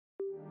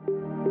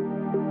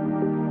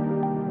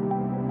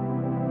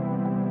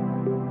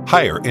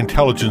Higher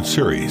Intelligence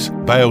Series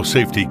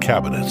Biosafety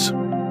Cabinets.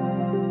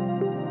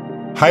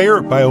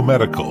 Higher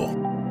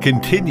Biomedical,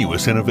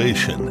 continuous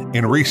innovation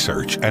in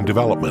research and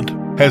development,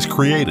 has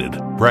created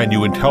brand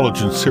new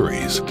Intelligence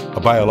Series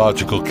of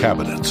biological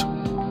cabinets.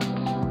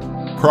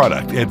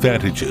 Product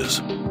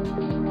advantages: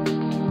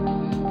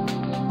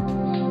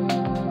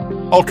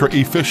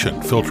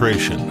 ultra-efficient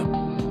filtration,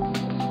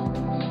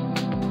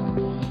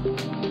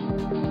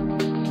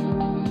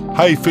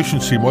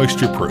 high-efficiency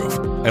moisture-proof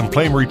and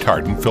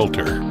flame-retardant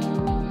filter,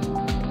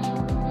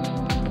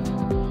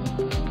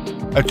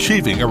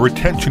 achieving a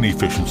retention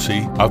efficiency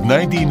of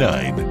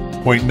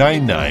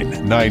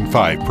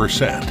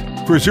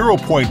 99.9995% for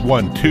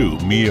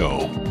 0.12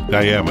 MeO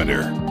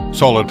diameter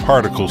solid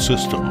particle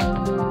system,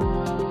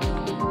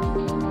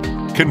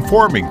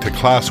 conforming to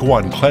Class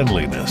 1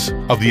 cleanliness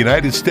of the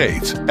United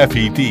States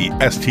FED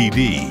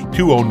STD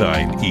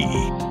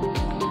 209E.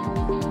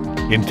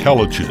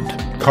 Intelligent,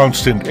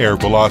 constant air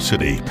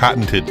velocity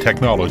patented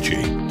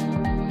technology.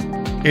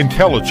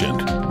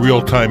 Intelligent,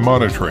 real-time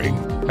monitoring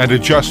and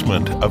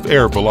adjustment of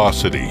air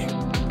velocity,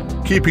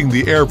 keeping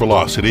the air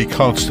velocity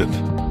constant.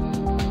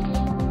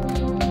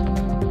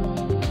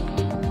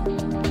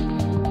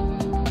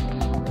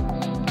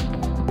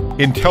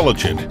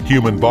 Intelligent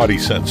human body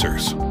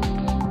sensors.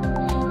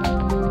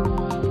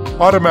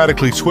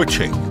 Automatically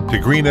switching to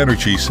green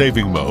energy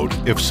saving mode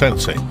if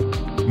sensing.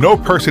 No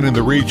person in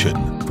the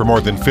region for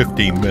more than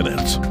 15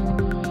 minutes.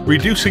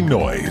 Reducing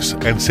noise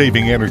and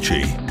saving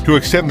energy to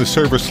extend the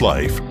service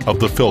life of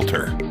the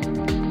filter.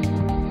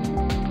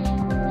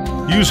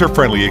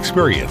 User-friendly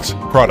experience,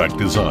 product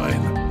design.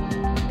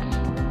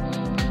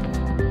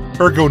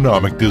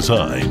 Ergonomic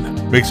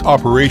design makes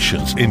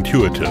operations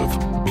intuitive,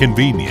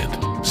 convenient,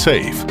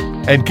 safe,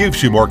 and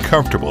gives you more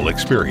comfortable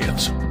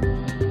experience.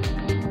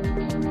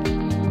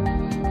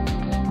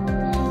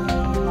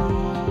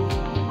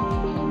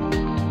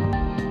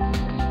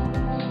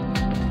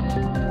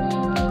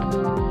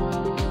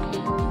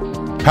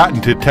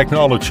 Patented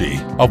technology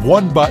of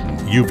one-button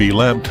UV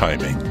lamp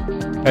timing,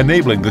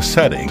 enabling the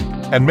setting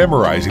and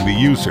memorizing the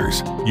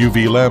user's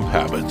UV lamp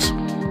habits,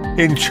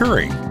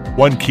 ensuring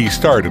one key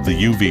start of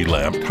the UV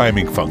lamp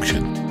timing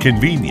function,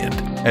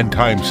 convenient and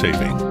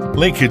time-saving,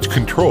 linkage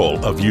control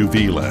of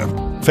UV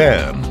lamp,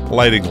 fan,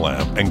 lighting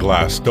lamp, and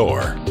glass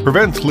door,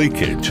 prevents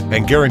leakage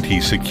and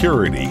guarantees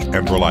security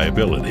and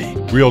reliability,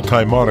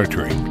 real-time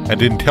monitoring,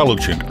 and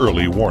intelligent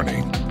early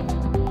warning.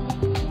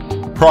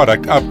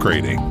 Product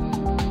upgrading.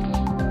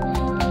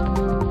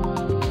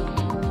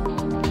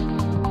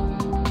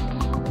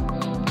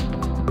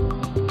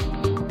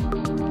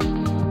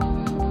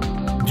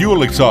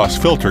 Dual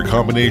exhaust filter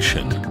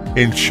combination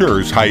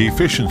ensures high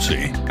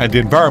efficiency and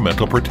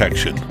environmental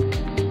protection.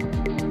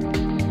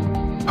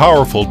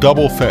 Powerful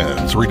double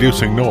fans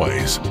reducing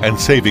noise and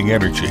saving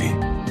energy.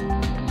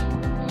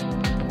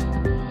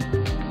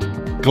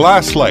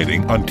 Glass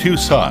lighting on two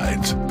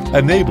sides,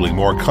 enabling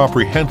more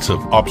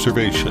comprehensive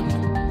observation.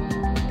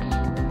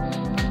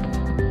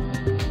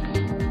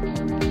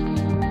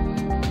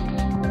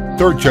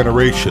 Third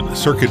generation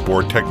circuit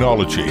board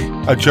technology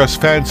adjusts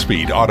fan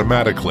speed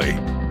automatically,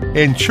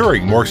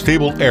 ensuring more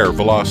stable air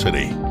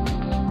velocity.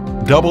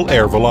 Double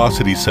air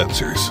velocity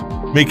sensors,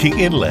 making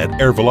inlet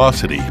air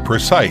velocity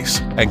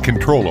precise and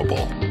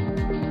controllable.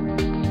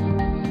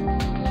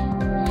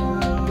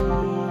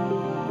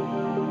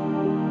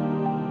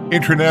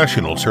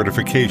 International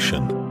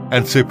certification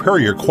and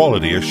superior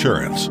quality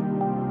assurance.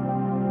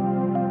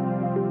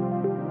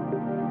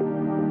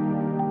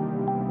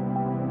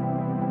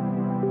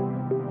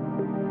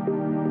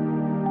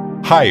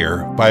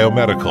 Higher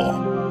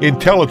Biomedical,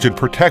 intelligent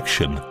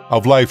protection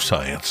of life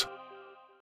science.